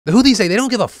The Houthis say they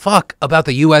don't give a fuck about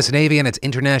the US Navy and its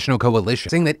international coalition,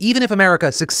 saying that even if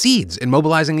America succeeds in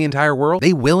mobilizing the entire world,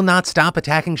 they will not stop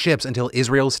attacking ships until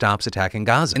Israel stops attacking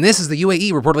Gaza. And this is the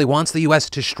UAE reportedly wants the US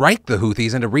to strike the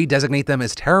Houthis and to redesignate them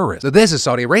as terrorists. So this is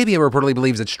Saudi Arabia reportedly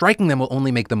believes that striking them will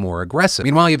only make them more aggressive.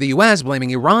 Meanwhile, you have the US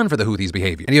blaming Iran for the Houthis'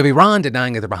 behavior. And you have Iran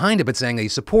denying that they're behind it, but saying they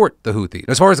support the Houthis.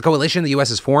 As far as the coalition the US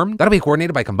has formed, that'll be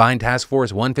coordinated by Combined Task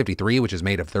Force 153, which is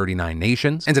made of 39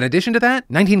 nations. And in addition to that,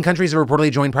 19 countries have reportedly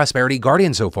joined Prosperity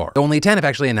Guardian so far. Only 10 have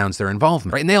actually announced their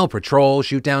involvement. Right? And they'll patrol,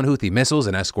 shoot down Houthi missiles,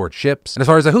 and escort ships. And as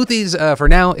far as the Houthis, for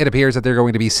now, it appears that they're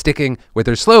going to be sticking with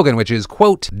their slogan, which is,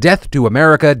 quote, "Death to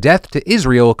America, death to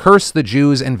Israel, curse the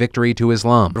Jews, and victory to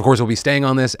Islam." But of course, we'll be staying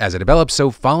on this as it develops,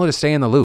 so follow to stay in the loop.